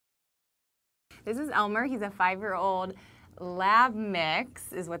This is Elmer. He's a 5-year-old lab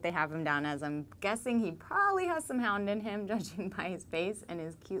mix is what they have him down as. I'm guessing he probably has some hound in him, judging by his face and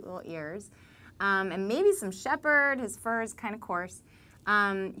his cute little ears. And maybe some shepherd. His fur is kind of coarse.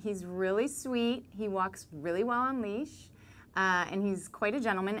 He's really sweet. He walks really well on leash. And he's quite a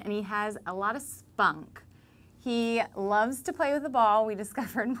gentleman, and he has a lot of spunk. He loves to play with the ball. We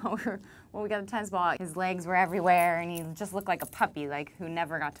discovered when we got the tennis ball, his legs were everywhere, and he just looked like a puppy, like who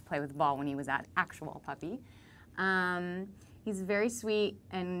never got to play with the ball when he was an actual puppy. He's very sweet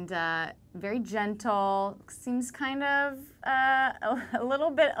and very gentle. Seems kind of a little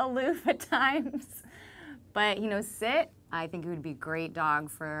bit aloof at times, but he knows sit. I think he would be a great dog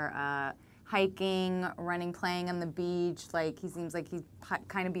for hiking, running, playing on the beach. Like, he seems like he'd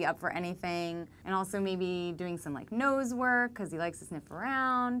kind of be up for anything. And also maybe doing some like nose work because he likes to sniff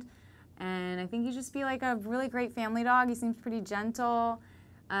around. And I think he'd just be like a really great family dog. He seems pretty gentle,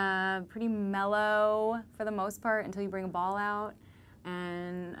 pretty mellow for the most part until you bring a ball out.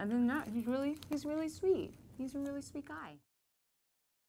 And other than that, he's really sweet. He's a really sweet guy.